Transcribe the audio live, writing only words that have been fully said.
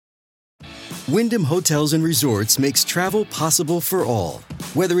Wyndham Hotels and Resorts makes travel possible for all.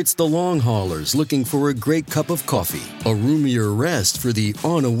 Whether it's the long haulers looking for a great cup of coffee, a roomier rest for the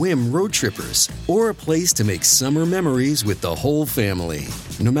on-a-whim road trippers, or a place to make summer memories with the whole family.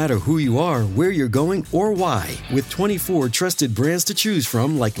 No matter who you are, where you're going, or why, with 24 trusted brands to choose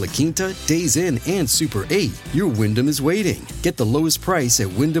from like La Quinta, Days Inn, and Super 8, your Wyndham is waiting. Get the lowest price at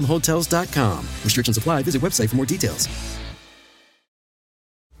WyndhamHotels.com. Restrictions apply. Visit website for more details.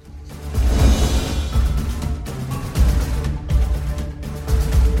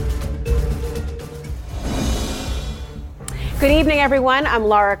 Good evening, everyone. I'm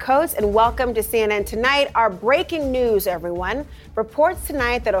Laura Coates, and welcome to CNN Tonight. Our breaking news, everyone. Reports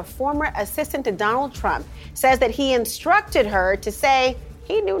tonight that a former assistant to Donald Trump says that he instructed her to say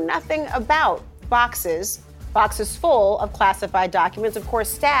he knew nothing about boxes full of classified documents, of course,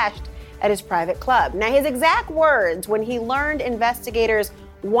 stashed at his private club. Now, his exact words when he learned investigators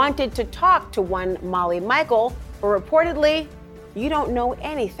wanted to talk to one Molly Michael were reportedly, "You don't know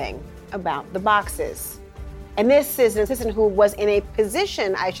anything about the boxes." And this is an assistant who was in a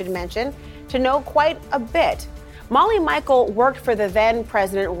position, I should mention, to know quite a bit. Molly Michael worked for the then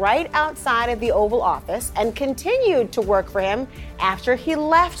president right outside of the Oval Office and continued to work for him after he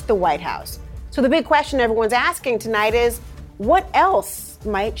left the White House. So the big question everyone's asking tonight is, what else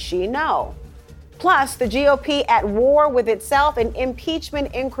might she know? Plus, the GOP at war with itself, an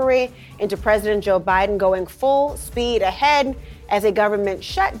impeachment inquiry into President Joe Biden going full speed ahead as a government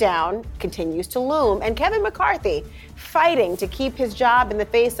shutdown continues to loom. And Kevin McCarthy fighting to keep his job in the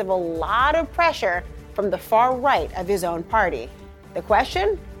face of a lot of pressure from the far right of his own party. The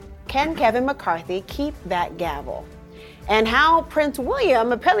question, can Kevin McCarthy keep that gavel? And how Prince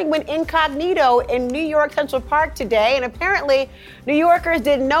William apparently went incognito in New York Central Park today, and apparently New Yorkers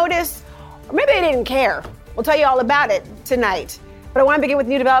didn't notice, or maybe they didn't care. We'll tell you all about it tonight. But I want to begin with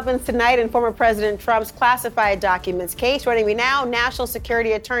new developments tonight in former President Trump's classified documents case. Joining me now, National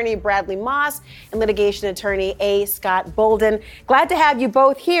Security Attorney Bradley Moss and litigation attorney A. Scott Bolden. Glad to have you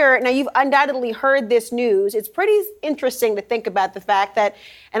both here. Now, you've undoubtedly heard this news. It's pretty interesting to think about the fact that,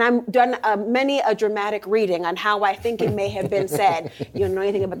 and I've done many a dramatic reading on how I think it may have been said. You don't know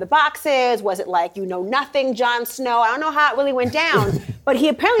anything about the boxes. Was it like, you know nothing, Jon Snow? I don't know how it really went down. But he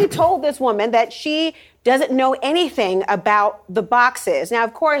apparently told this woman that she doesn't know anything about the boxes. Now,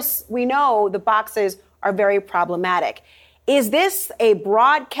 of course, we know the boxes are very problematic. Is this a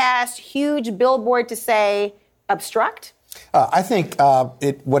broadcast, huge billboard to say obstruct? I think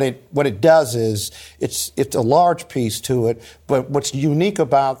what it does is it's a large piece to it. But what's unique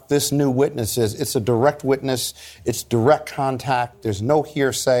about this new witness is it's a direct witness. It's direct contact. There's no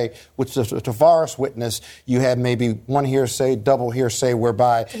hearsay. With the Tavares witness, you had maybe one hearsay, double hearsay,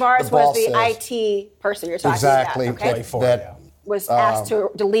 whereby Tavares was the IT person you're talking exactly, about. Exactly. That was asked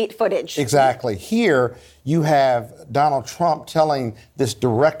to delete footage. Exactly. Here, you have Donald Trump telling this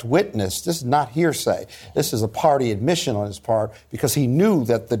direct witness, this is not hearsay, this is a party admission on his part, because he knew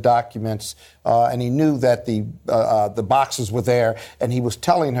that the documents and he knew that the boxes were there, and he was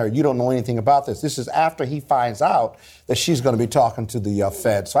telling her, you don't know anything about this. This is after he finds out that she's going to be talking to the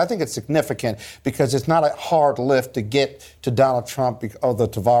Fed. So I think it's significant because it's not a hard lift to get to Donald Trump of the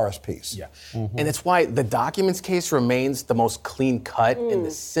Tavares piece. Yeah. Mm-hmm. And it's why the documents case remains the most clean cut and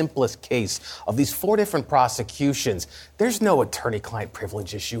the simplest case of these four different prosecutions. There's no attorney-client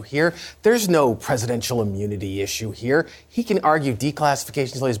privilege issue here. There's no presidential immunity issue here. He can argue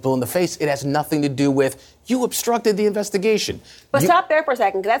declassification until he's blue in the face. It has nothing to do with you obstructed the investigation. But stop there for a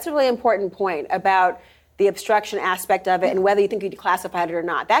second, because that's a really important point about the obstruction aspect of it and whether you think you declassified it or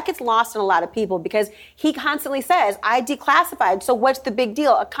not. That gets lost in a lot of people because he constantly says, I declassified, so what's the big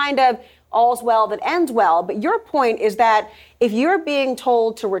deal? A kind of all's well that ends well. But your point is that if you're being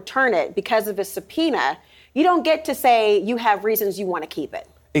told to return it because of a subpoena, you don't get to say you have reasons you want to keep it.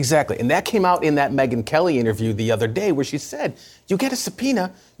 Exactly. And that came out in that Megyn Kelly interview the other day where she said, you get a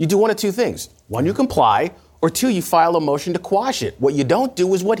subpoena, you do one of two things. One, you comply, or two, you file a motion to quash it. What you don't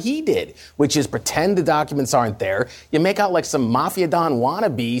do is what he did, which is pretend the documents aren't there. You make out like some Mafia Don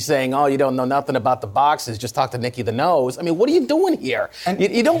wannabe saying, oh, you don't know nothing about the boxes, just talk to Nikki the Nose. I mean, what are you doing here?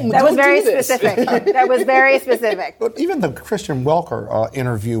 You don't That was very do this. specific. That was very specific. But even the Christian Welker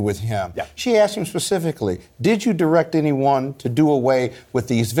interview with him, she asked him specifically, did you direct anyone to do away with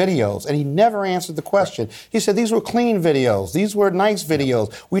these videos? And he never answered the question. He said, these were clean videos. These were nice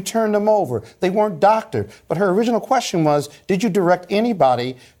videos. We turned them over. They weren't doctored. But her original question was, did you direct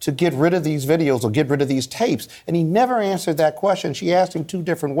anybody to get rid of these videos or get rid of these tapes? And he never answered that question. She asked him 2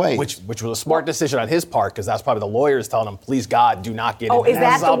 different ways. Which was a smart decision on his part, because that's probably the lawyers telling him, please, God, do not get into is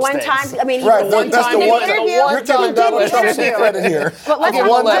that the one time? I mean, right, that's the one interview. You're telling Donald Trump some credit here. But let's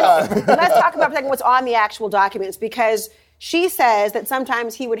talk about what's on the actual documents, because she says that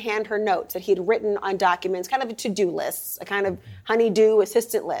sometimes he would hand her notes that he had written on documents, kind of to-do lists, a kind of honey-do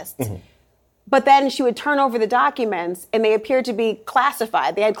assistant list. Mm-hmm. But then she would turn over the documents, and they appeared to be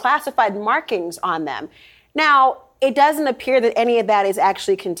classified. They had classified markings on them. Now, it doesn't appear that any of that is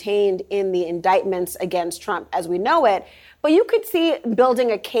actually contained in the indictments against Trump as we know it. But you could see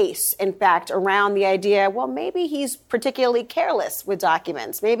building a case, in fact, around the idea, well, maybe he's particularly careless with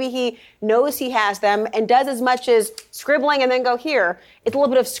documents. Maybe he knows he has them and does as much as scribbling and then go, here, it's a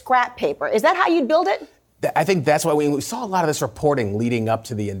little bit of scrap paper. Is that how you'd build it? I think that's why we saw a lot of this reporting leading up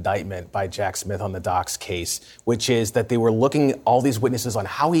to the indictment by Jack Smith on the Docs case, which is that they were looking at all these witnesses on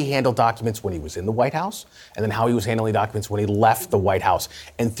how he handled documents when he was in the White House and then how he was handling documents when he left the White House.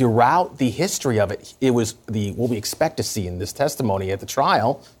 And throughout the history of it, it was what we expect to see in this testimony at the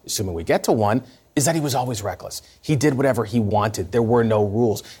trial, assuming we get to one, is that he was always reckless. He did whatever he wanted. There were no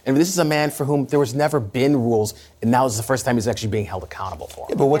rules. And this is a man for whom there was never been rules, and now is the first time he's actually being held accountable for them.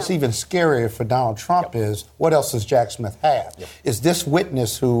 Yeah, but what's even scarier for Donald Trump is, what else does Jack Smith have? Is this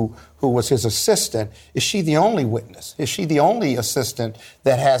witness who was his assistant, is she the only witness? Is she the only assistant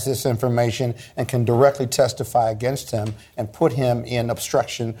that has this information and can directly testify against him and put him in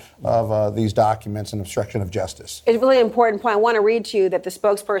obstruction of these documents and obstruction of justice? It's a really important point. I want to read to you that the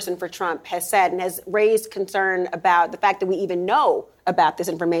spokesperson for Trump has said and has raised concern about the fact that we even know about this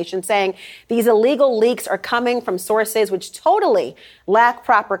information, saying these illegal leaks are coming from sources which totally lack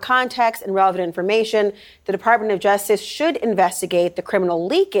proper context and relevant information. The Department of Justice should investigate the criminal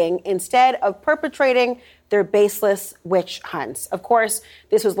leaking instead of perpetrating their baseless witch hunts. Of course,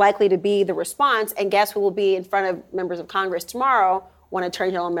 this was likely to be the response, and guess who will be in front of members of Congress tomorrow? One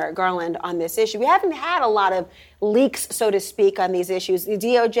Attorney General Merrick Garland on this issue. We haven't had a lot of leaks, so to speak, on these issues. The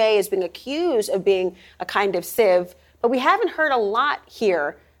DOJ is being accused of being a kind of sieve, but we haven't heard a lot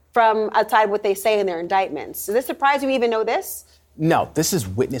here from outside what they say in their indictments. Does this surprise you even know this? No, this is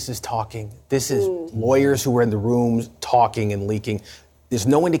witnesses talking. This is lawyers who were in the rooms talking and leaking. There's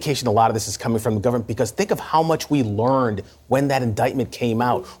no indication a lot of this is coming from the government, because think of how much we learned when that indictment came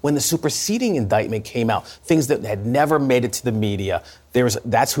out, when the superseding indictment came out, things that had never made it to the media.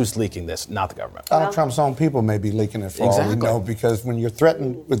 That's who's leaking this, not the government. Donald Trump's own people may be leaking it for all we know, because when you're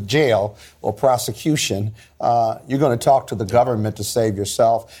threatened with jail or prosecution, you're going to talk to the government to save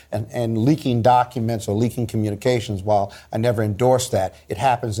yourself. And leaking documents or leaking communications, while I never endorse that, it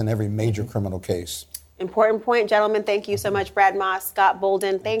happens in every major criminal case. Important point, gentlemen. Thank you so much, Brad Moss, Scott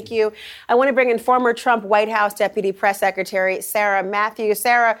Bolden. Thank you. I want to bring in former Trump White House Deputy Press Secretary Sarah Matthews.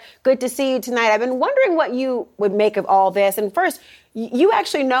 Sarah, good to see you tonight. I've been wondering what you would make of all this. And first, you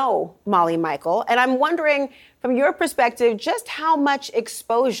actually know Molly Michael, and I'm wondering, from your perspective, just how much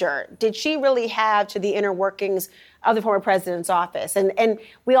exposure did she really have to the inner workings of the former president's office? And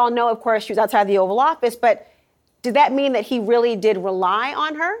we all know, of course, she was outside the Oval Office, but did that mean that he really did rely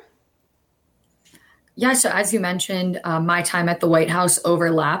on her? Yeah, so as you mentioned, my time at the White House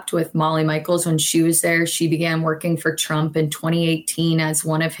overlapped with Molly Michaels. When she was there, she began working for Trump in 2018 as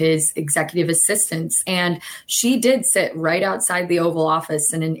one of his executive assistants. And she did sit right outside the Oval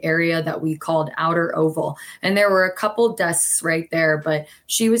Office in an area that we called Outer Oval. And there were a couple desks right there, but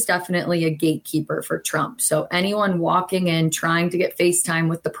she was definitely a gatekeeper for Trump. So anyone walking in trying to get FaceTime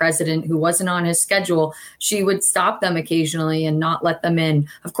with the president who wasn't on his schedule, she would stop them occasionally and not let them in.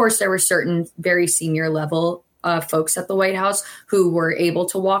 Of course, there were certain very senior level folks at the White House who were able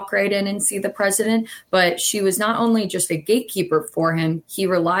to walk right in and see the president. But she was not only just a gatekeeper for him, he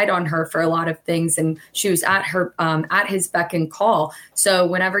relied on her for a lot of things, and she was at his beck and call. So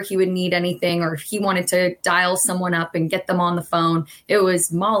whenever he would need anything, or if he wanted to dial someone up and get them on the phone, it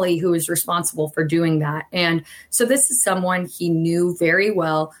was Molly who was responsible for doing that. And so this is someone he knew very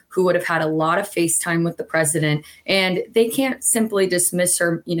well, who would have had a lot of FaceTime with the president. And they can't simply dismiss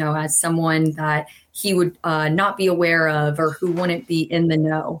her, as someone that he would not be aware of or who wouldn't be in the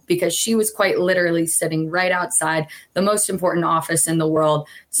know, because she was quite literally sitting right outside the most important office in the world,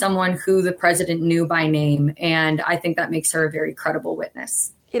 someone who the president knew by name. And I think that makes her a very credible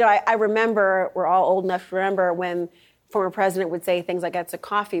witness. I remember, we're all old enough to remember when former president would say things like that's a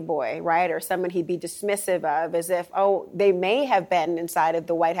coffee boy, right? Or someone he'd be dismissive of, as if, oh, they may have been inside of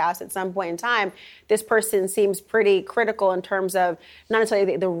the White House at some point in time. This person seems pretty critical in terms of not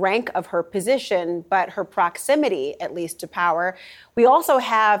necessarily the rank of her position, but her proximity, at least, to power. We also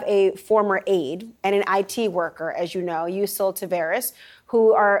have a former aide and an IT worker, as you know, Yuscil Taveras,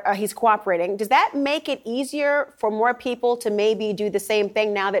 who he's cooperating. Does that make it easier for more people to maybe do the same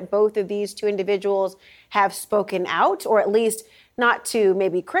thing now that both of these two individuals have spoken out, or at least not to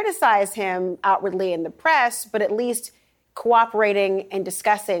maybe criticize him outwardly in the press, but at least cooperating and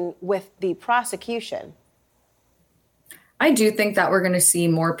discussing with the prosecution? I do think that we're going to see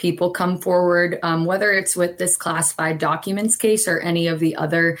more people come forward, whether it's with this classified documents case or any of the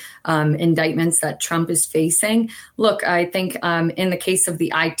other indictments that Trump is facing. Look, I think in the case of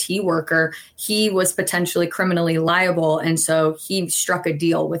the IT worker, he was potentially criminally liable. And so he struck a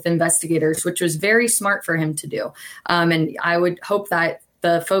deal with investigators, which was very smart for him to do. And I would hope that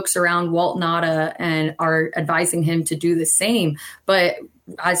the folks around Walt Nauta and are advising him to do the same. But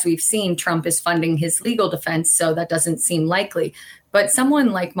as we've seen, Trump is funding his legal defense, so that doesn't seem likely. But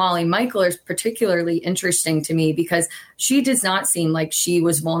someone like Molly Michael is particularly interesting to me because she does not seem like she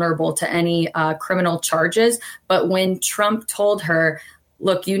was vulnerable to any criminal charges. But when Trump told her,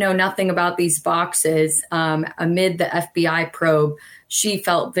 look, you know nothing about these boxes amid the FBI probe, she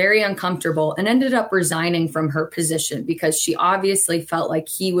felt very uncomfortable and ended up resigning from her position because she obviously felt like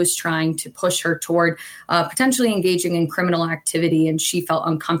he was trying to push her toward potentially engaging in criminal activity, and she felt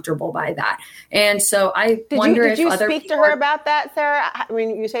uncomfortable by that. And so I wonder if other people... Did you speak to her about that, Sarah? I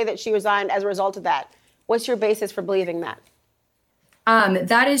mean, you say that she resigned as a result of that. What's your basis for believing that?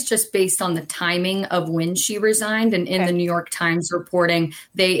 That is just based on the timing of when she resigned. And in the New York Times reporting,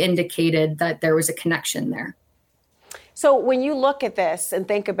 they indicated that there was a connection there. So when you look at this and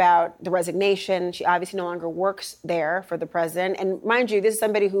think about the resignation, she obviously no longer works there for the president. And mind you, this is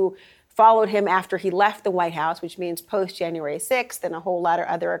somebody who followed him after he left the White House, which means post-January 6th and a whole lot of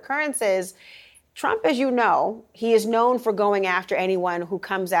other occurrences. Trump, as you know, he is known for going after anyone who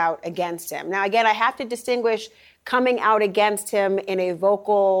comes out against him. Now, again, I have to distinguish coming out against him in a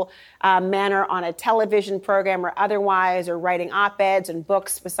vocal manner on a television program or otherwise, or writing op-eds and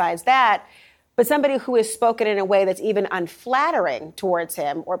books besides that. But somebody who has spoken in a way that's even unflattering towards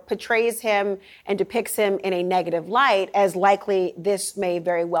him or portrays him and depicts him in a negative light, as likely this may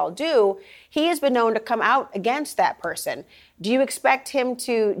very well do, he has been known to come out against that person. Do you expect him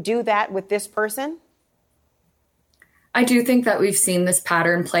to do that with this person? I do think that we've seen this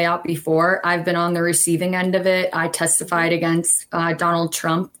pattern play out before. I've been on the receiving end of it. I testified against Donald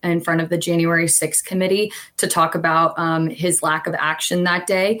Trump in front of the January 6th committee to talk about his lack of action that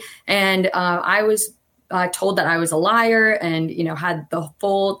day. And I was told that I was a liar and, had the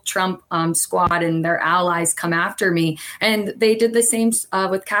full Trump squad and their allies come after me. And they did the same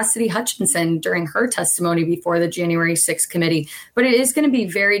with Cassidy Hutchinson during her testimony before the January 6th committee. But it is going to be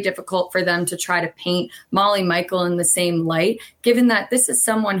very difficult for them to try to paint Molly Michael in the same light, given that this is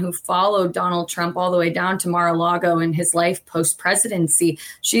someone who followed Donald Trump all the way down to Mar-a-Lago in his life post-presidency.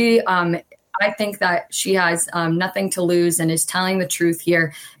 I think that she has nothing to lose and is telling the truth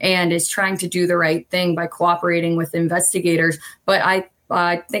here and is trying to do the right thing by cooperating with investigators. But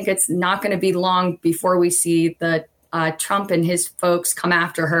I think it's not going to be long before we see the Trump and his folks come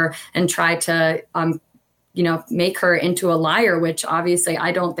after her and try to, make her into a liar, which obviously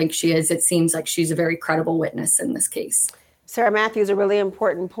I don't think she is. It seems like she's a very credible witness in this case. Sarah Matthews, a really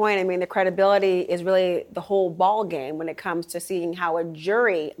important point. I mean, the credibility is really the whole ball game when it comes to seeing how a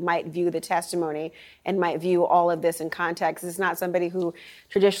jury might view the testimony and might view all of this in context. It's not somebody who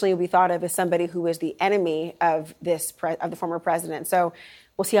traditionally would be thought of as somebody who is the enemy of of the former president. So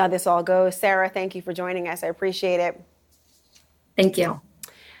we'll see how this all goes. Sarah, thank you for joining us. I appreciate it. Thank you.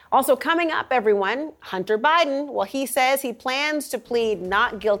 Also coming up, everyone, Hunter Biden. Well, he says he plans to plead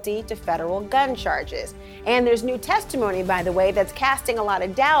not guilty to federal gun charges. And there's new testimony, by the way, that's casting a lot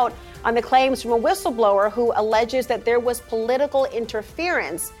of doubt on the claims from a whistleblower who alleges that there was political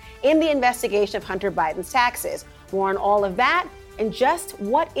interference in the investigation of Hunter Biden's taxes. More on all of that and just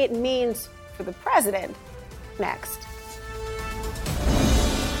what it means for the president next.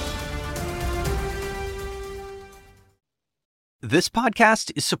 This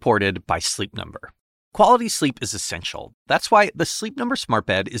podcast is supported by Sleep Number. Quality sleep is essential. That's why the Sleep Number Smart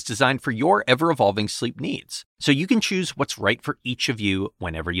Bed is designed for your ever-evolving sleep needs, so you can choose what's right for each of you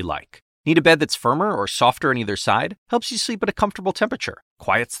whenever you like. Need a bed that's firmer or softer on either side? Helps you sleep at a comfortable temperature.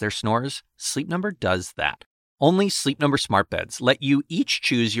 Quiets their snores? Sleep Number does that. Only Sleep Number Smart Beds let you each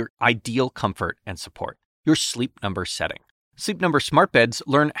choose your ideal comfort and support, your Sleep Number setting. Sleep Number smart beds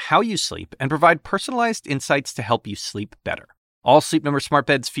learn how you sleep and provide personalized insights to help you sleep better. All Sleep Number smart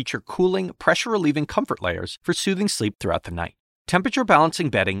beds feature cooling, pressure-relieving comfort layers for soothing sleep throughout the night.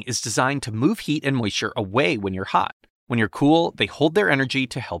 Temperature-balancing bedding is designed to move heat and moisture away when you're hot. When you're cool, they hold their energy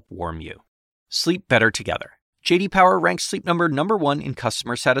to help warm you. Sleep better together. J.D. Power ranks Sleep Number #1 in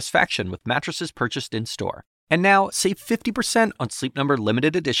customer satisfaction with mattresses purchased in-store. And now, save 50% on Sleep Number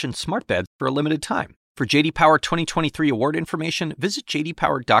limited edition smart beds for a limited time. For J.D. Power 2023 award information, visit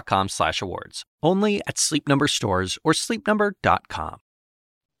jdpower.com/awards. Only at Sleep Number stores or sleepnumber.com.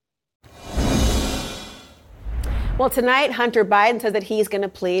 Well, tonight, Hunter Biden says that he's going to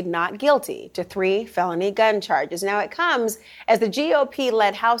plead not guilty to 3 felony gun charges. Now, it comes as the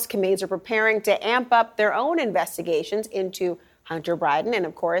GOP-led House committees are preparing to amp up their own investigations into Hunter Biden and,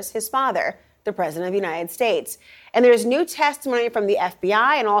 of course, his father, the President of the United States. And there's new testimony from the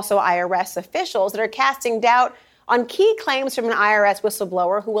FBI and also IRS officials that are casting doubt on key claims from an IRS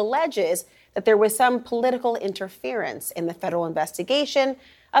whistleblower who alleges that there was some political interference in the federal investigation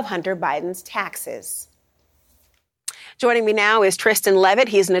of Hunter Biden's taxes. Joining me now is Tristan Levitt.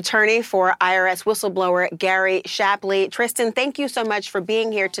 He's an attorney for IRS whistleblower Gary Shapley. Tristan, thank you so much for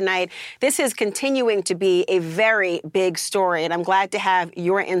being here tonight. This is continuing to be a very big story, and I'm glad to have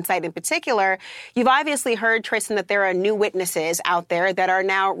your insight in particular. You've obviously heard, Tristan, that there are new witnesses out there that are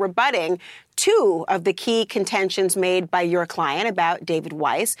now rebutting 2 of the key contentions made by your client about David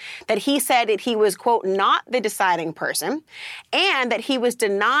Weiss, that he said that he was, quote, not the deciding person, and that he was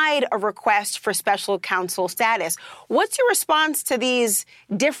denied a request for special counsel status. What's your response to these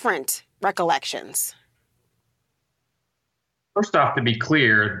different recollections? First off, to be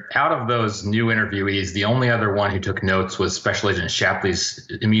clear, out of those new interviewees, the only other one who took notes was Special Agent Shapley's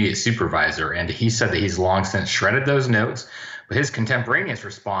immediate supervisor, and he said that he's long since shredded those notes. But his contemporaneous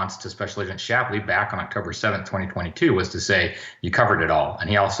response to Special Agent Shapley back on October 7th, 2022 was to say, you covered it all. And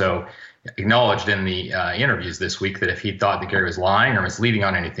he also acknowledged in the interviews this week that if he thought that Gary was lying or misleading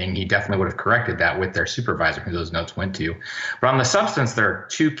on anything, he definitely would have corrected that with their supervisor who those notes went to. But on the substance, there are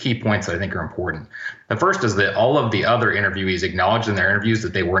 2 key points that I think are important. The first is that all of the other interviewees acknowledged in their interviews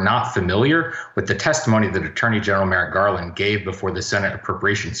that they were not familiar with the testimony that Attorney General Merrick Garland gave before the Senate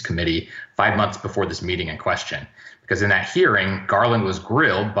Appropriations Committee 5 months before this meeting in question. Because in that hearing, Garland was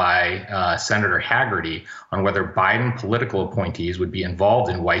grilled by Senator Haggerty on whether Biden political appointees would be involved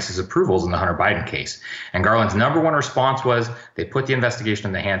in Weiss's approvals in the Hunter Biden case. And Garland's #1 response was they put the investigation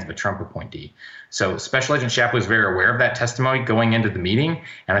in the hands of a Trump appointee. So Special Agent Shapley was very aware of that testimony going into the meeting.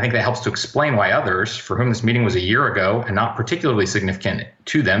 And I think that helps to explain why others, for whom this meeting was a year ago and not particularly significant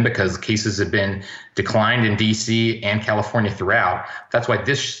to them because cases had been declined in D.C. and California throughout, that's why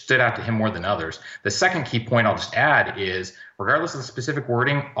this stood out to him more than others. The second key point I'll just add is, regardless of the specific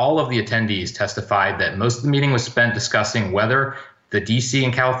wording, all of the attendees testified that most of the meeting was spent discussing whether the D.C.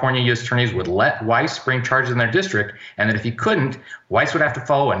 and California U.S. attorneys would let Weiss bring charges in their district, and that if he couldn't, Weiss would have to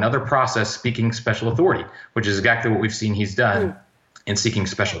follow another process seeking special authority, which is exactly what we've seen he's done in seeking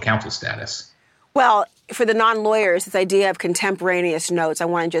special counsel status. Well, for the non-lawyers, this idea of contemporaneous notes, I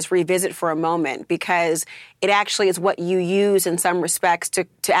want to just revisit for a moment because it actually is what you use in some respects to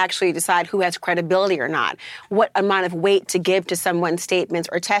actually decide who has credibility or not, what amount of weight to give to someone's statements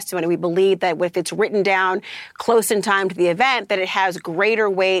or testimony. We believe that if it's written down close in time to the event, that it has greater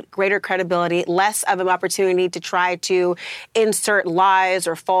weight, greater credibility, less of an opportunity to try to insert lies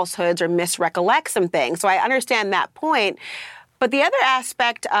or falsehoods or misrecollect some things. So I understand that point. But the other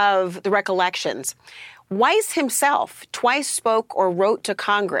aspect of the recollections, Weiss himself twice spoke or wrote to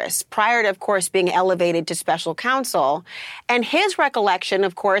Congress prior to, of course, being elevated to special counsel. And his recollection,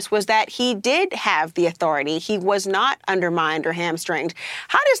 of course, was that he did have the authority. He was not undermined or hamstringed.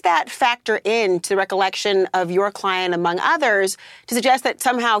 How does that factor into the recollection of your client, among others, to suggest that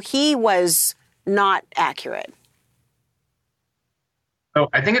somehow he was not accurate? So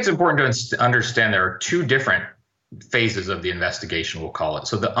I think it's important to understand there are 2 different phases of the investigation, we'll call it.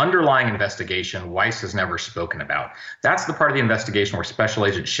 So the underlying investigation, Weiss has never spoken about. That's the part of the investigation where Special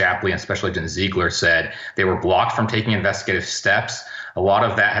Agent Shapley and Special Agent Ziegler said they were blocked from taking investigative steps. A lot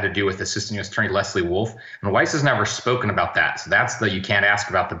of that had to do with Assistant U.S. Attorney Leslie Wolf, and Weiss has never spoken about that. So that's the you can't ask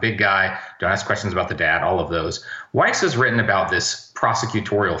about the big guy, don't ask questions about the dad, all of those. Weiss has written about this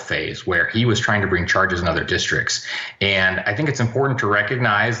prosecutorial phase where he was trying to bring charges in other districts. And I think it's important to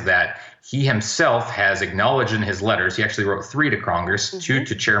recognize that he himself has acknowledged in his letters, he actually wrote 3 to Congress, 2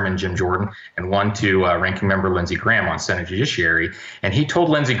 to Chairman Jim Jordan and 1 to Ranking Member Lindsey Graham on Senate Judiciary. And he told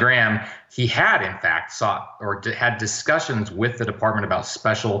Lindsey Graham he had, in fact, sought or had discussions with the department about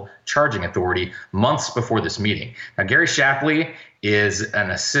special charging authority months before this meeting. Now, Gary Shapley is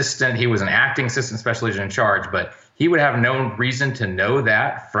an assistant. He was an acting assistant special agent in charge, but He would have no reason to know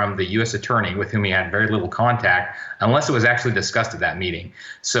that from the U.S. attorney with whom he had very little contact unless it was actually discussed at that meeting.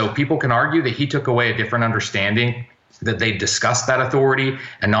 So people can argue that he took away a different understanding, that they discussed that authority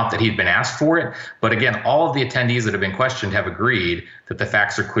and not that he'd been asked for it. But again, all of the attendees that have been questioned have agreed that the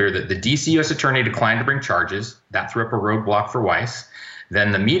facts are clear, that the D.C. U.S. attorney declined to bring charges. That threw up a roadblock for Weiss.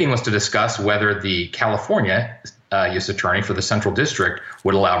 Then the meeting was to discuss whether the California U.S. attorney for the Central District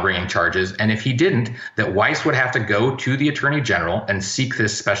would allow bringing charges. And if he didn't, that Weiss would have to go to the attorney general and seek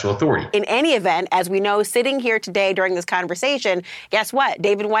this special authority. In any event, as we know, sitting here today during this conversation, guess what?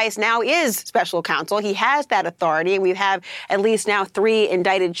 David Weiss now is special counsel. He has that authority, and we have at least now 3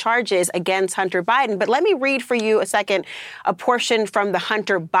 indicted charges against Hunter Biden. But let me read for you a portion from the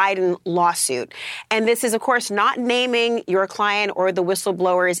Hunter Biden lawsuit. And this is, of course, not naming your client or the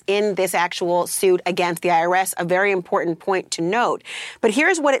whistleblowers in this actual suit against the IRS, a very important point to note. But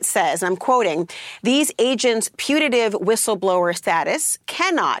here's what it says, and I'm quoting, "These agents' putative whistleblower status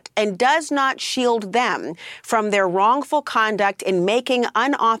cannot and does not shield them from their wrongful conduct in making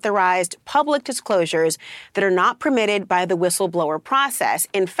unauthorized public disclosures that are not permitted by the whistleblower process.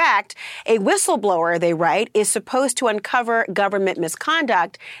 In fact, a whistleblower," they write, "is supposed to uncover government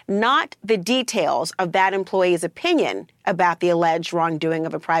misconduct, not the details of that employee's opinion about the alleged wrongdoing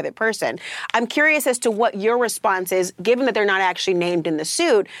of a private person." I'm curious as to what your response is, given that they're not actually named in the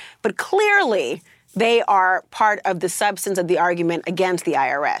suit, but clearly they are part of the substance of the argument against the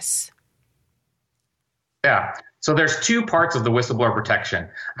IRS. Yeah. So there's 2 parts of the whistleblower protection.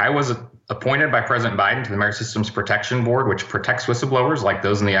 I was appointed by President Biden to the Merit Systems Protection Board, which protects whistleblowers like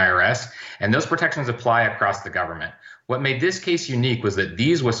those in the IRS, and those protections apply across the government. What made this case unique was that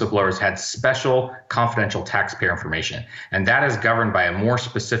these whistleblowers had special confidential taxpayer information, and that is governed by a more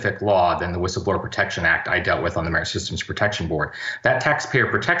specific law than the Whistleblower Protection Act I dealt with on the Merit Systems Protection Board. That taxpayer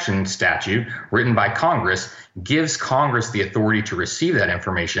protection statute, written by Congress, gives Congress the authority to receive that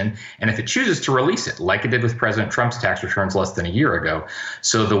information, and if it chooses to release it, like it did with President Trump's tax returns less than a year ago.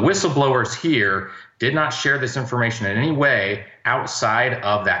 So the whistleblowers here did not share this information in any way outside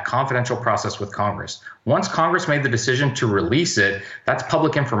of that confidential process with Congress. Once Congress made the decision to release it, that's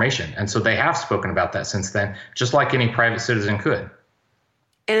public information. And so they have spoken about that since then, just like any private citizen could.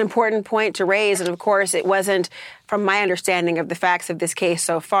 An important point to raise, and of course, it wasn't, from my understanding of the facts of this case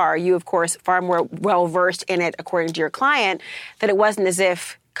so far, you, of course, far more well-versed in it, according to your client, that it wasn't as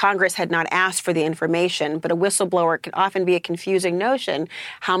if Congress had not asked for the information, but a whistleblower can often be a confusing notion.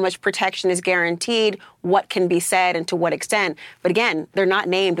 How much protection is guaranteed, what can be said, and to what extent. But again, they're not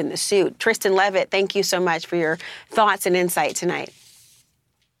named in the suit. Tristan Levitt, thank you so much for your thoughts and insight tonight.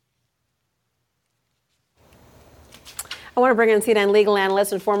 I want to bring in CNN legal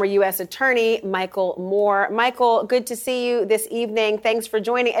analyst and former U.S. Attorney Michael Moore. Michael, good to see you this evening. Thanks for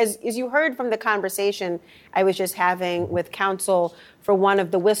joining. As you heard from the conversation I was just having with counsel for one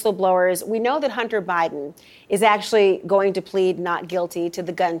of the whistleblowers, we know that Hunter Biden is actually going to plead not guilty to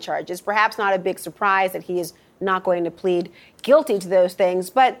the gun charges. Perhaps not a big surprise that he is not going to plead guilty to those things.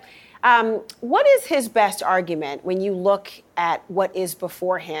 But what is his best argument when you look at what is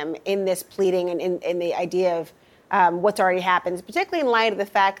before him in this pleading and in the idea of what's already happened, particularly in light of the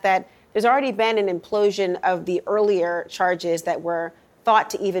fact that there's already been an implosion of the earlier charges that were thought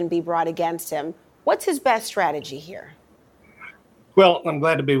to even be brought against him? What's his best strategy here? Well, I'm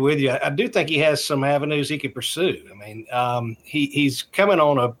glad to be with you. I do think he has some avenues he can pursue. I mean, he's coming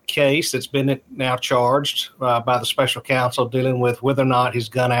on a case that's been now charged by the special counsel dealing with whether or not his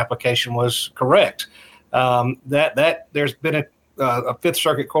gun application was correct. That there's been a Fifth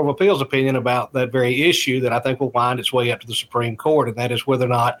Circuit Court of Appeals opinion about that very issue that I think will wind its way up to the Supreme Court, and that is whether or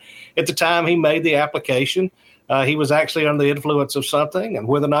not at the time he made the application, he was actually under the influence of something, and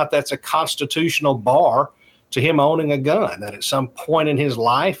whether or not that's a constitutional bar to him owning a gun, that at some point in his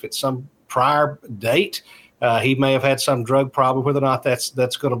life, at some prior date, he may have had some drug problem, whether or not that's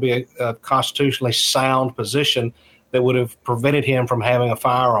going to be a constitutionally sound position that would have prevented him from having a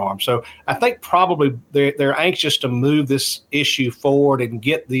firearm. So I think probably they're anxious to move this issue forward and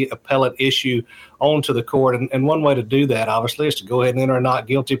get the appellate issue onto the court. And one way to do that, obviously, is to go ahead and enter a not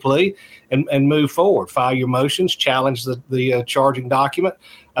guilty plea and move forward. File your motions, challenge the charging document,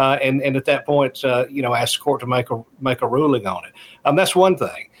 and at that point, ask the court to make a ruling on it. That's one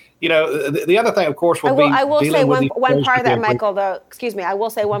thing. The other thing, of course, will be. I will say one part of that, Michael, though. Excuse me. I will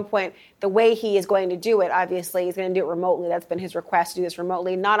say one point. The way he is going to do it, obviously, he's going to do it remotely. That's been his request to do this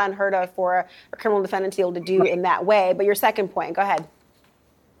remotely. Not unheard of for a criminal defendant to be able to do in that way. But your second point, go ahead.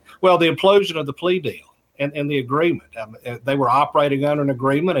 Well, the implosion of the plea deal and the agreement. They were operating under an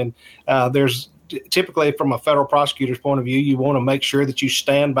agreement, and there's typically, from a federal prosecutor's point of view, you want to make sure that you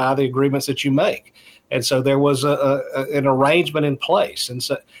stand by the agreements that you make. And so there was an arrangement in place. And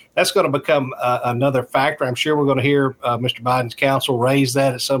so that's going to become another factor. I'm sure we're going to hear Mr. Biden's counsel raise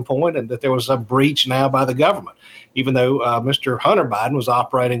that at some point, and that there was a breach now by the government, even though Mr. Hunter Biden was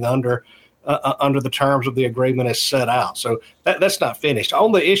operating under the terms of the agreement as set out. So that's not finished.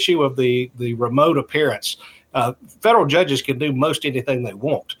 On the issue of the remote appearance, federal judges can do most anything they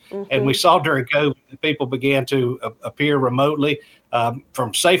want. Mm-hmm. And we saw during COVID that people began to appear remotely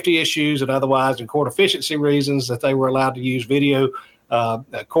from safety issues and otherwise, and court efficiency reasons, that they were allowed to use video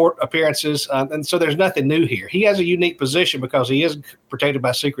court appearances. And so there's nothing new here. He has a unique position because he is protected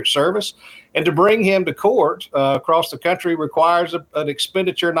by Secret Service. And to bring him to court across the country requires an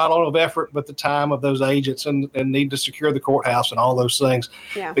expenditure not only of effort, but the time of those agents and need to secure the courthouse and all those things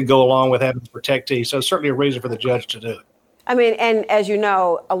that go along with having a protectee. So it's certainly a reason for the judge to do it. I mean, and as you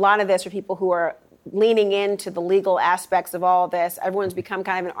know, a lot of this are people who are leaning into the legal aspects of all of this. Everyone's become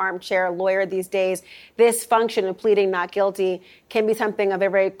kind of an armchair lawyer these days. This function of pleading not guilty can be something of a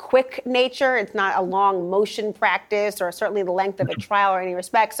very quick nature. It's not a long motion practice or certainly the length of a trial or any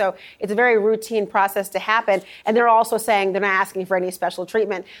respect. So it's a very routine process to happen. And they're also saying they're not asking for any special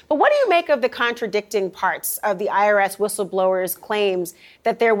treatment. But what do you make of the contradicting parts of the IRS whistleblowers' claims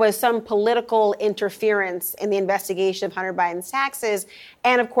that there was some political interference in the investigation of Hunter Biden's taxes?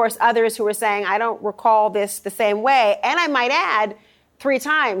 And of course, others who are saying, I don't recall this the same way. And I might add, 3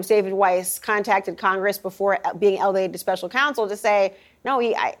 times David Weiss contacted Congress before being elevated to special counsel to say, no,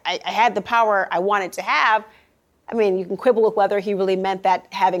 I had the power I wanted to have. I mean, you can quibble with whether he really meant that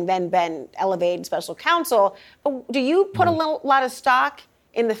having then been elevated to special counsel. But do you put a lot of stock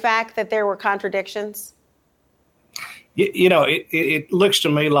in the fact that there were contradictions? You know, it looks to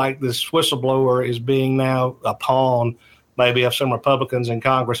me like this whistleblower is being now a pawn maybe of some Republicans in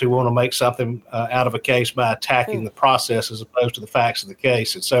Congress who want to make something out of a case by attacking the process as opposed to the facts of the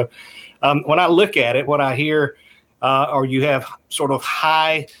case. And so when I look at it, what I hear are you have sort of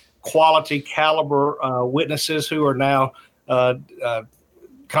high quality caliber witnesses who are now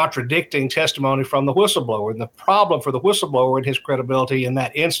contradicting testimony from the whistleblower. And the problem for the whistleblower and his credibility in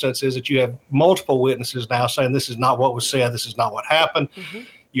that instance is that you have multiple witnesses now saying this is not what was said, this is not what happened. Mm-hmm.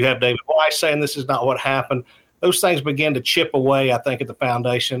 You have David Weiss saying this is not what happened. Those things begin to chip away, I think, at the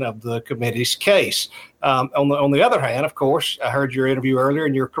foundation of the committee's case. On the other hand, of course, I heard your interview earlier,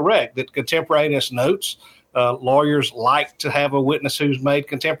 and you're correct that contemporaneous notes, lawyers like to have a witness who's made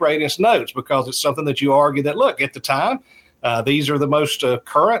contemporaneous notes because it's something that you argue that, look, at the time, these are the most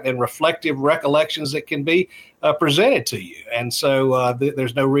current and reflective recollections that can be presented to you. And so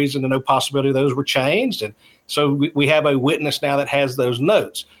there's no reason and no possibility those were changed. And so we have a witness now that has those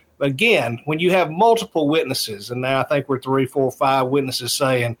notes. Again, when you have multiple witnesses, and now I think we're 3, 4, 5 witnesses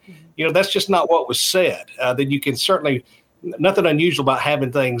saying, you know, that's just not what was said, then you can certainly, nothing unusual about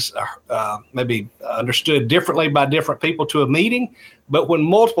having things maybe understood differently by different people to a meeting. But when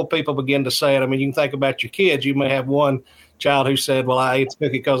multiple people begin to say it, I mean, you can think about your kids. You may have one child who said, well, I ate the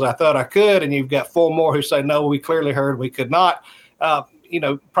cookie because I thought I could. And you've got 4 more who say, no, we clearly heard we could not. You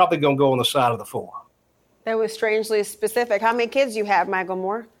know, probably going to go on the side of the 4. That was strangely specific. How many kids do you have, Michael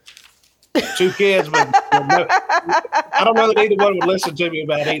Moore? 2 kids, but no, I don't know that either one would listen to me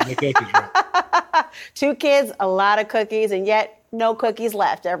about eating the cookies. Right? 2 kids, a lot of cookies, and yet no cookies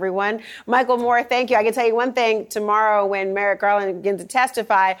left, everyone. Michael Moore, thank you. I can tell you one thing. Tomorrow when Merrick Garland begins to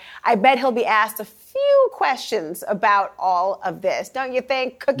testify, I bet he'll be asked a few questions about all of this. Don't you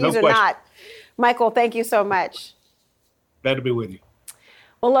think? Cookies or not. Michael, thank you so much. Glad to be with you.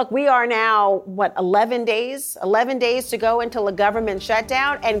 Well, look, we are now, 11 days to go until a government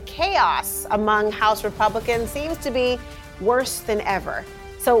shutdown, and chaos among House Republicans seems to be worse than ever.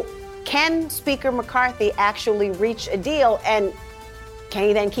 So can Speaker McCarthy actually reach a deal, and can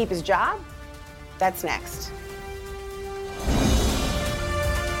he then keep his job? That's next.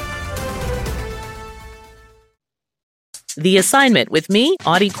 The Assignment with me,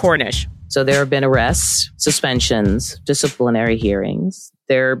 Audie Cornish. So there have been arrests, suspensions, disciplinary hearings.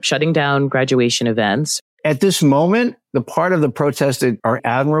 They're shutting down graduation events. At this moment, the part of the protests that are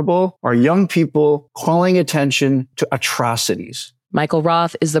admirable are young people calling attention to atrocities. Michael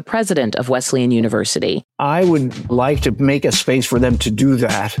Roth is the president of Wesleyan University. I would like to make a space for them to do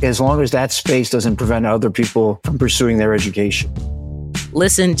that, as long as that space doesn't prevent other people from pursuing their education.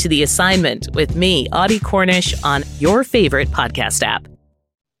 Listen to The Assignment with me, Audie Cornish, on your favorite podcast app.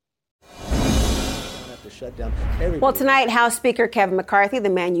 shut down. Well, tonight, House Speaker Kevin McCarthy,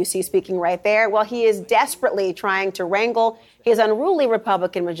 the man you see speaking right there, well, he is desperately trying to wrangle his unruly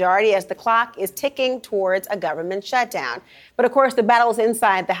Republican majority as the clock is ticking towards a government shutdown. But of course, the battles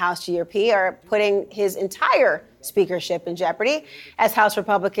inside the House GOP are putting his entire speakership in jeopardy as House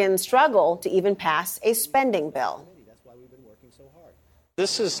Republicans struggle to even pass a spending bill.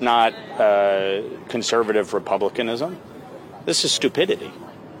 This is not conservative republicanism. This is stupidity.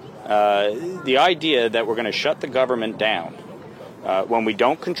 The idea that we're going to shut the government down when we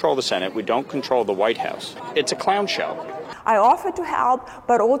don't control the Senate, we don't control the White House, it's a clown show. I offer to help,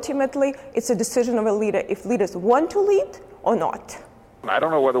 but ultimately it's a decision of a leader if leaders want to lead or not. I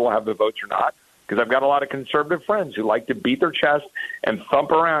don't know whether we'll have the votes or not, because I've got a lot of conservative friends who like to beat their chest and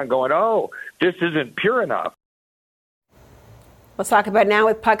thump around going, oh, this isn't pure enough. Let's talk about it now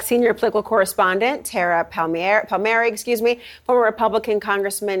with Puck senior political correspondent Tara Palmieri, former Republican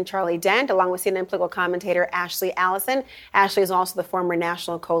Congressman Charlie Dent, along with CNN political commentator Ashley Allison. Ashley is also the former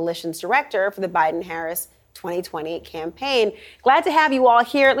National Coalition's director for the Biden-Harris 2020 campaign. Glad to have you all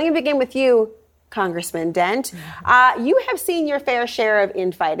here. Let me begin with you, Congressman Dent. You have seen your fair share of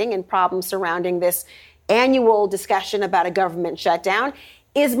infighting and problems surrounding this annual discussion about a government shutdown.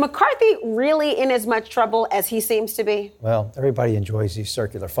 Is McCarthy really in as much trouble as he seems to be? Well, everybody enjoys these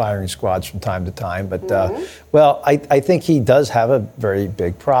circular firing squads from time to time. But, I think he does have a very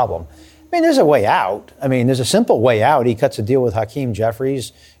big problem. I mean, there's a way out. I mean, there's a simple way out. He cuts a deal with Hakeem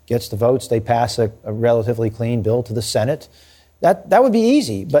Jeffries, gets the votes. They pass a relatively clean bill to the Senate. That would be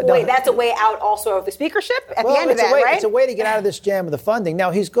easy. But wait, that's a way out also of the speakership at the end of that, right? It's a way to get out of this jam of the funding.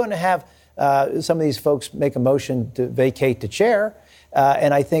 Now, he's going to have some of these folks make a motion to vacate the chair.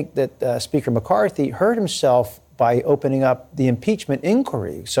 And I think that Speaker McCarthy hurt himself by opening up the impeachment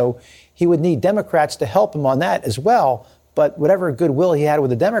inquiry. So he would need Democrats to help him on that as well. But whatever goodwill he had with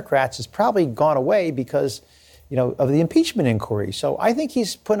the Democrats has probably gone away because, of the impeachment inquiry. So I think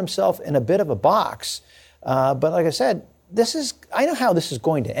he's put himself in a bit of a box. But like I said, I know how this is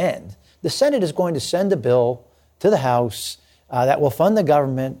going to end. The Senate is going to send a bill to the House that will fund the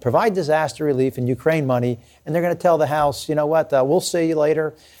government, provide disaster relief and Ukraine money, and they're going to tell the House, you know what, we'll see you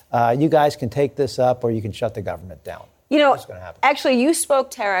later. You guys can take this up or you can shut the government down. That's going to happen. Actually, you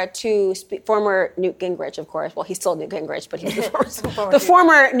spoke, Tara, to former Newt Gingrich, of course. Well, he's still Newt Gingrich, but he's the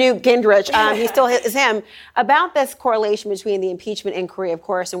former Newt Gingrich. He still is him, about this correlation between the impeachment inquiry, of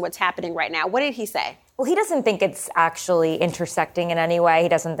course, and what's happening right now. What did he say? Well, he doesn't think it's actually intersecting in any way. He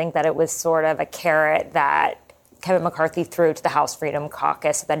doesn't think that it was sort of a carrot that Kevin McCarthy threw to the House Freedom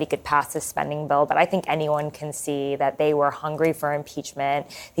Caucus so that he could pass this spending bill. But I think anyone can see that they were hungry for impeachment,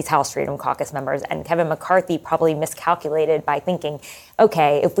 these House Freedom Caucus members. And Kevin McCarthy probably miscalculated by thinking,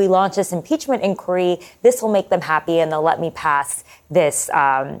 okay, if we launch this impeachment inquiry, this will make them happy and they'll let me pass this,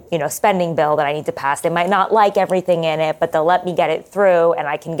 spending bill that I need to pass. They might not like everything in it, but they'll let me get it through and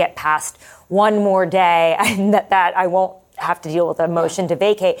I can get past one more day and that I won't have to deal with a motion to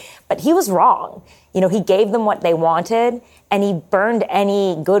vacate. But he was wrong. He gave them what they wanted, and he burned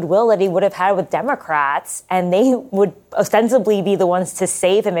any goodwill that he would have had with Democrats, and they would ostensibly be the ones to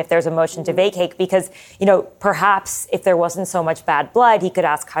save him if there's a motion to vacate, because, perhaps if there wasn't so much bad blood, he could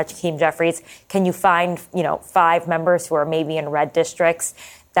ask Hakeem Jeffries, can you find, 5 members who are maybe in red districts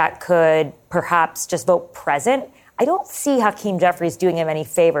that could perhaps just vote present? I don't see Hakeem Jeffries doing him any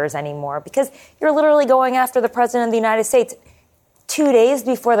favors anymore, because you're literally going after the president of the United States 2 days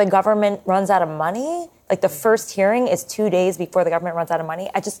before the government runs out of money. Like, the first hearing is 2 days before the government runs out of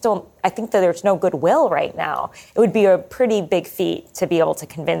money. I think that there's no goodwill right now. It would be a pretty big feat to be able to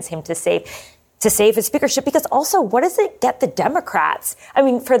convince him to save his speakership, because also, what does it get the Democrats? I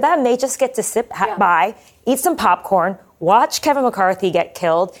mean, for them, they just get to sit by, eat some popcorn, watch Kevin McCarthy get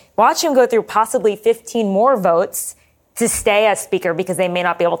killed, watch him go through possibly 15 more votes to stay as speaker because they may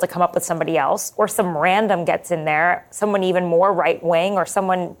not be able to come up with somebody else, or some random gets in there, someone even more right wing, or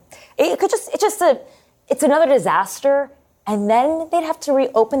someone. It's another disaster. And then they'd have to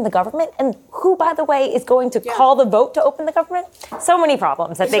reopen the government. And who, by the way, is going to call the vote to open the government? So many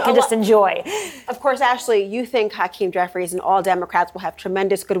problems that they can just enjoy. Of course, Ashley, you think Hakeem Jeffries and all Democrats will have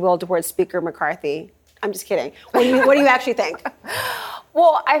tremendous goodwill towards Speaker McCarthy. I'm just kidding. What do you actually think?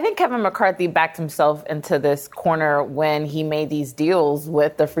 Well, I think Kevin McCarthy backed himself into this corner when he made these deals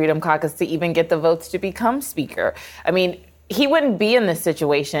with the Freedom Caucus to even get the votes to become speaker. I mean, he wouldn't be in this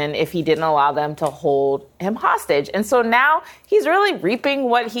situation if he didn't allow them to hold him hostage. And so now he's really reaping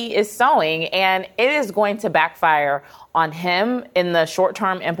what he is sowing, and it is going to backfire on him in the short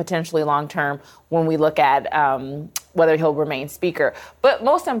term and potentially long term when we look at whether he'll remain speaker. But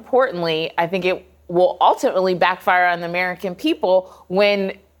most importantly, I think it will ultimately backfire on the American people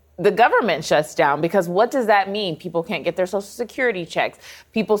when the government shuts down, because what does that mean? People can't get their Social Security checks.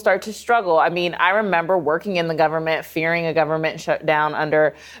 People start to struggle. I mean, I remember working in the government, fearing a government shutdown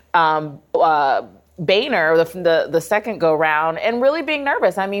under Boehner, the second go round, and really being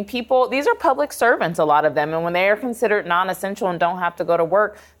nervous. I mean, people, these are public servants, a lot of them, and when they are considered non-essential and don't have to go to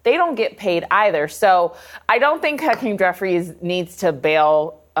work, they don't get paid either. So I don't think Hakeem Jeffries needs to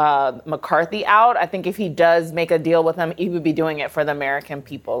bail McCarthy out. I think if he does make a deal with him, he would be doing it for the American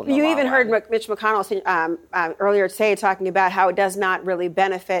people. You even heard Mitch McConnell earlier today talking about how it does not really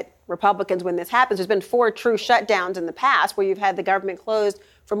benefit Republicans when this happens. There's been 4 true shutdowns in the past where you've had the government closed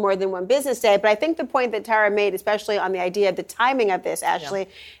for more than one business day. But I think the point that Tara made, especially on the idea of the timing of this, Ashley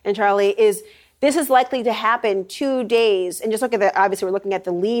and Charlie, is this is likely to happen 2 days. And just look at obviously we're looking at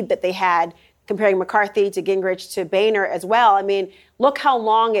the lead that they had, comparing McCarthy to Gingrich to Boehner as well. I mean, look how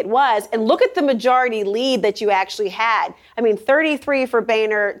long it was. And look at the majority lead that you actually had. I mean, 33 for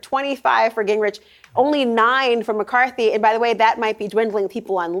Boehner, 25 for Gingrich, only 9 for McCarthy. And by the way, that might be dwindling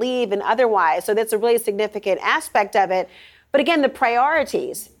people on leave and otherwise. So that's a really significant aspect of it. But again, the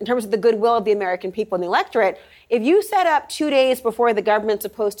priorities in terms of the goodwill of the American people and the electorate, if you set up 2 days before the government's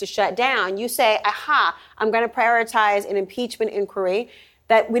supposed to shut down, you say, aha, I'm going to prioritize an impeachment inquiry,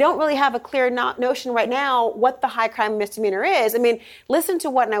 that we don't really have a clear notion right now what the high crime misdemeanor is. I mean, listen to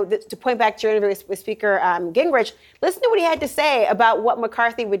what, now to point back to your interview with Speaker Gingrich, listen to what he had to say about what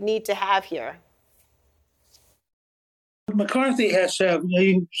McCarthy would need to have here. McCarthy has to have,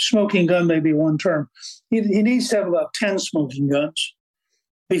 smoking gun may be one term. He needs to have about 10 smoking guns,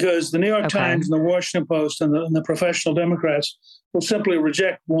 because the New York Times and the Washington Post and the professional Democrats will simply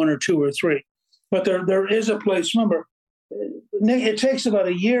reject 1 or 2 or 3. But there is a place. Remember, it takes about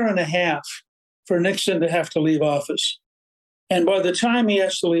 1.5 years for Nixon to have to leave office. And by the time he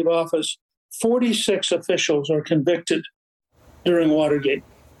has to leave office, 46 officials are convicted during Watergate.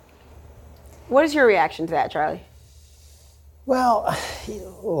 What is your reaction to that, Charlie? Well,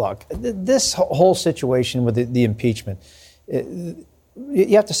 look, this whole situation with the impeachment,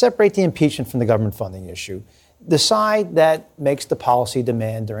 you have to separate the impeachment from the government funding issue. The side that makes the policy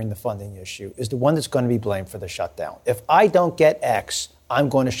demand during the funding issue is the one that's going to be blamed for the shutdown. If I don't get X, I'm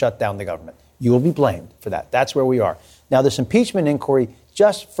going to shut down the government. You will be blamed for that. That's where we are. Now, this impeachment inquiry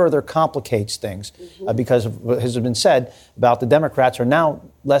just further complicates things because of what has been said about the Democrats are now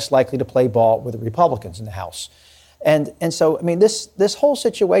less likely to play ball with the Republicans in the House. And so, I mean, this whole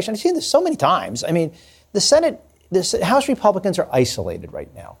situation, I've seen this so many times. I mean, the House Republicans are isolated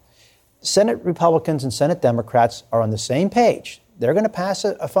right now. Senate Republicans and Senate Democrats are on the same page. They're going to pass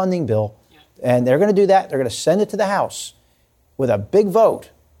a funding bill, and they're going to do that. They're going to send it to the House with a big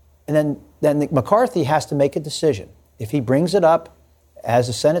vote. And then McCarthy has to make a decision. If he brings it up, as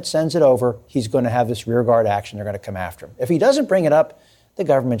the Senate sends it over, he's going to have this rearguard action. They're going to come after him. If he doesn't bring it up, the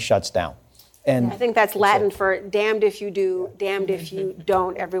government shuts down. And I think that's Latin for damned if you do, damned if you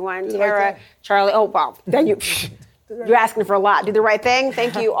don't, everyone. Tara, Charlie, oh, wow. Then you're asking for a lot. Do the right thing.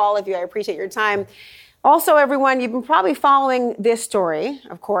 Thank you, all of you. I appreciate your time. Also, everyone, you've been probably following this story,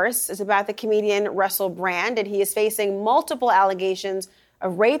 of course. It's about the comedian Russell Brand, and he is facing multiple allegations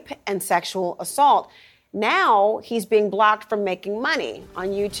of rape and sexual assault. Now he's being blocked from making money on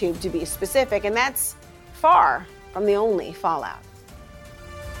YouTube, to be specific, and that's far from the only fallout.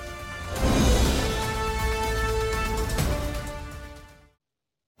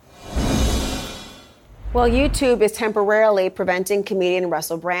 Well, YouTube is temporarily preventing comedian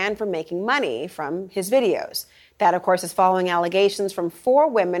Russell Brand from making money from his videos. That, of course, is following allegations from 4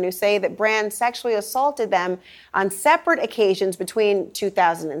 women who say that Brand sexually assaulted them on separate occasions between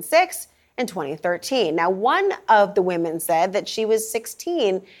 2006 and 2013. Now, one of the women said that she was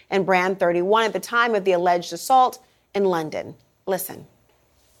 16 and Brand 31 at the time of the alleged assault in London. Listen.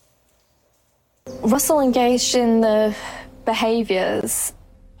 Russell engaged in the behaviors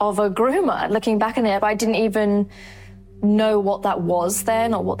of a groomer. Looking back on it, I didn't even know what that was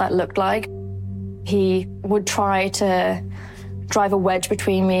then or what that looked like. He would try to drive a wedge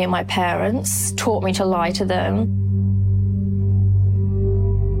between me and my parents, taught me to lie to them.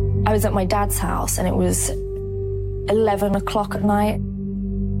 I was at my dad's house and it was 11 o'clock at night.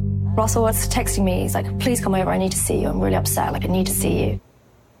 Russell was texting me. He's like, please come over. I need to see you. I'm really upset. Like, I need to see you.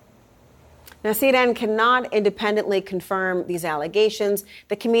 Now, CNN cannot independently confirm these allegations.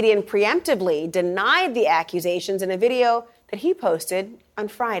 The comedian preemptively denied the accusations in a video that he posted on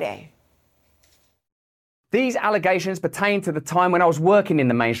Friday. These allegations pertain to the time when I was working in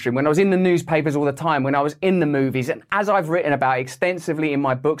the mainstream, when I was in the newspapers all the time, when I was in the movies. And as I've written about extensively in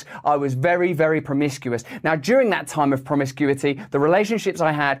my books, I was very, very promiscuous. Now, during that time of promiscuity, the relationships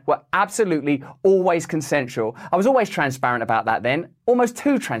I had were absolutely always consensual. I was always transparent about that then, almost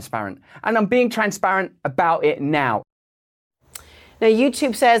too transparent. And I'm being transparent about it now. Now,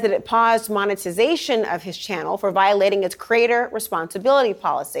 YouTube says that it paused monetization of his channel for violating its creator responsibility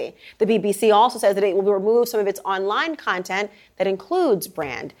policy. The BBC also says that it will remove some of its online content that includes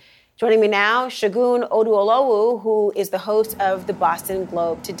brand. Joining me now, Segun Oduolowu, who is the host of the Boston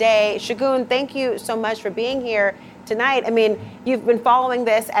Globe Today. Segun, thank you so much for being here tonight. I mean, you've been following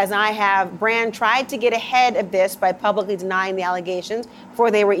this as I have. Brand tried to get ahead of this by publicly denying the allegations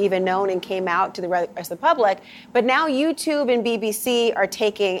before they were even known and came out to the rest of the public. But now YouTube and BBC are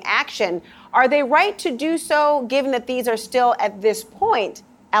taking action. Are they right to do so, given that these are still, at this point,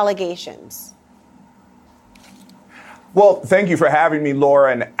 allegations? Well, thank you for having me,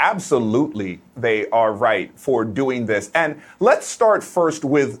 Laura, and absolutely they are right for doing this. And let's start first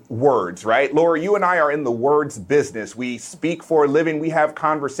with words, right? Laura, you and I are in the words business. We speak for a living, we have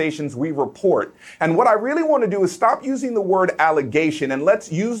conversations, we report. And what I really want to do is stop using the word allegation and let's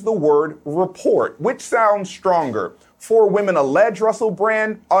use the word report, which sounds stronger. 4 women allege Russell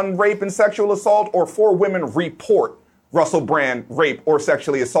Brand on rape and sexual assault, or 4 women report Russell Brand raped or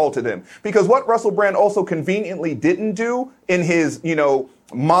sexually assaulted him. Because what Russell Brand also conveniently didn't do in his,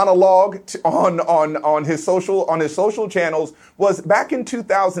 monologue on his social channels was back in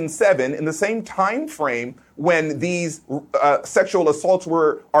 2007, in the same time frame when these sexual assaults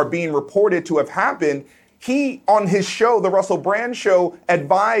are being reported to have happened. He, on his show, the Russell Brand Show,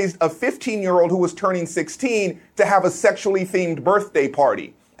 advised a 15-year-old who was turning 16 to have a sexually themed birthday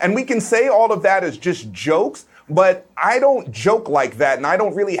party. And we can say all of that as just jokes, but I don't joke like that, and I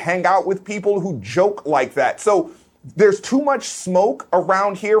don't really hang out with people who joke like that. So there's too much smoke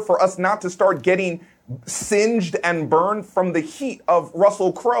around here for us not to start getting singed and burned from the heat of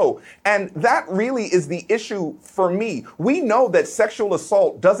Russell Crowe. And that really is the issue for me. We know that sexual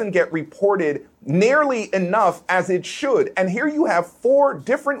assault doesn't get reported nearly enough as it should. And here you have 4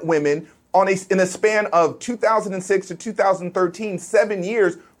 different women in a span of 2006 to 2013, 7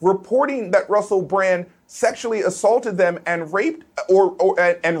 years, reporting that Russell Brand sexually assaulted them and raped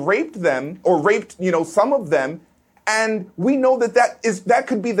some of them. And we know that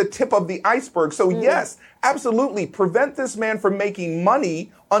could be the tip of the iceberg. So yes, absolutely, prevent this man from making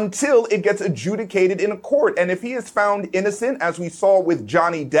money until it gets adjudicated in a court. And if he is found innocent, as we saw with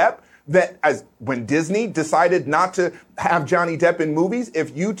Johnny Depp, when Disney decided not to have Johnny Depp in movies,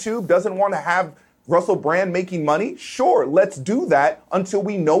 if YouTube doesn't want to have Russell Brand making money, sure, let's do that until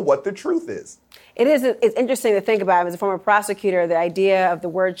we know what the truth is. It's interesting to think about, as a former prosecutor, the idea of the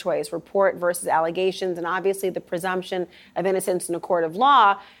word choice, report versus allegations, and obviously the presumption of innocence in a court of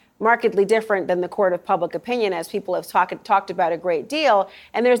law, markedly different than the court of public opinion, as people have talked about a great deal.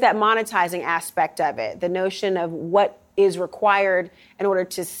 And there's that monetizing aspect of it, the notion of what is required in order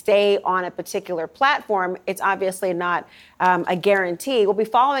to stay on a particular platform. It's obviously not a guarantee. We'll be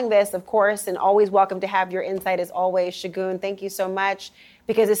following this, of course, and always welcome to have your insight as always. Segun, thank you so much,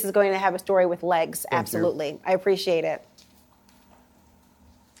 because this is going to have a story with legs. Thank Absolutely. you. I appreciate it.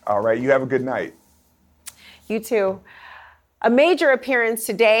 All right. You have a good night. You too. A major appearance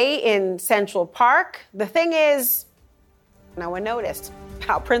today in Central Park. The thing is, no one noticed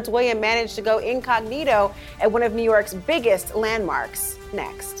how Prince William managed to go incognito at one of New York's biggest landmarks.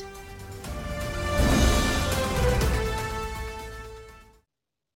 Next.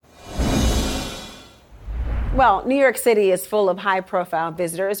 Well, New York City is full of high-profile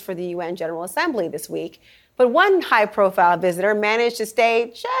visitors for the UN General Assembly this week. But one high-profile visitor managed to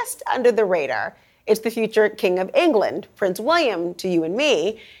stay just under the radar. It's the future King of England, Prince William, to you and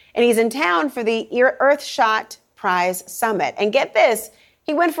me. And he's in town for the Earthshot Prize Summit. And get this,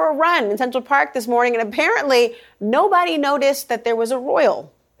 he went for a run in Central Park this morning, and apparently nobody noticed that there was a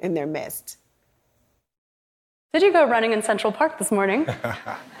royal in their midst. Did you go running in Central Park this morning?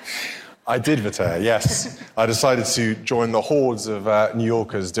 I did, Vita, yes. I decided to join the hordes of New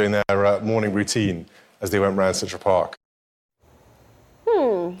Yorkers doing their morning routine as they went around Central Park.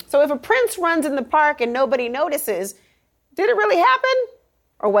 So if a prince runs in the park and nobody notices, did it really happen?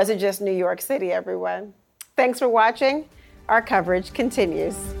 Or was it just New York City, everyone? Thanks for watching. Our coverage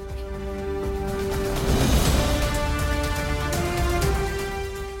continues.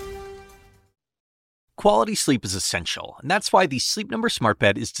 Quality sleep is essential, and that's why the Sleep Number Smart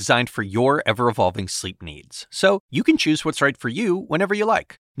Bed is designed for your ever-evolving sleep needs. So you can choose what's right for you whenever you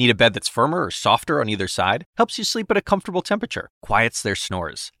like. Need a bed that's firmer or softer on either side? Helps you sleep at a comfortable temperature. Quiets their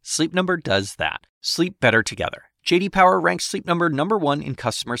snores. Sleep Number does that. Sleep better together. J.D. Power ranks Sleep Number number 1 in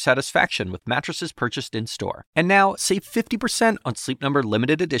customer satisfaction with mattresses purchased in-store. And now, save 50% on Sleep Number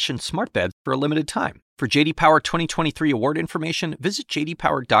limited edition smart beds for a limited time. For J.D. Power 2023 award information, visit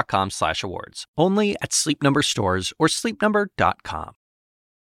jdpower.com/awards. Only at Sleep Number stores or sleepnumber.com.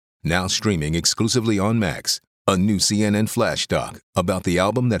 Now streaming exclusively on Max, a new CNN Flash doc about the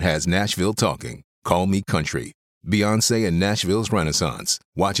album that has Nashville talking, Call Me Country. Beyoncé and Nashville's Renaissance.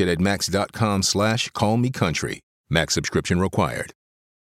 Watch it at max.com/callmecountry. Max subscription required.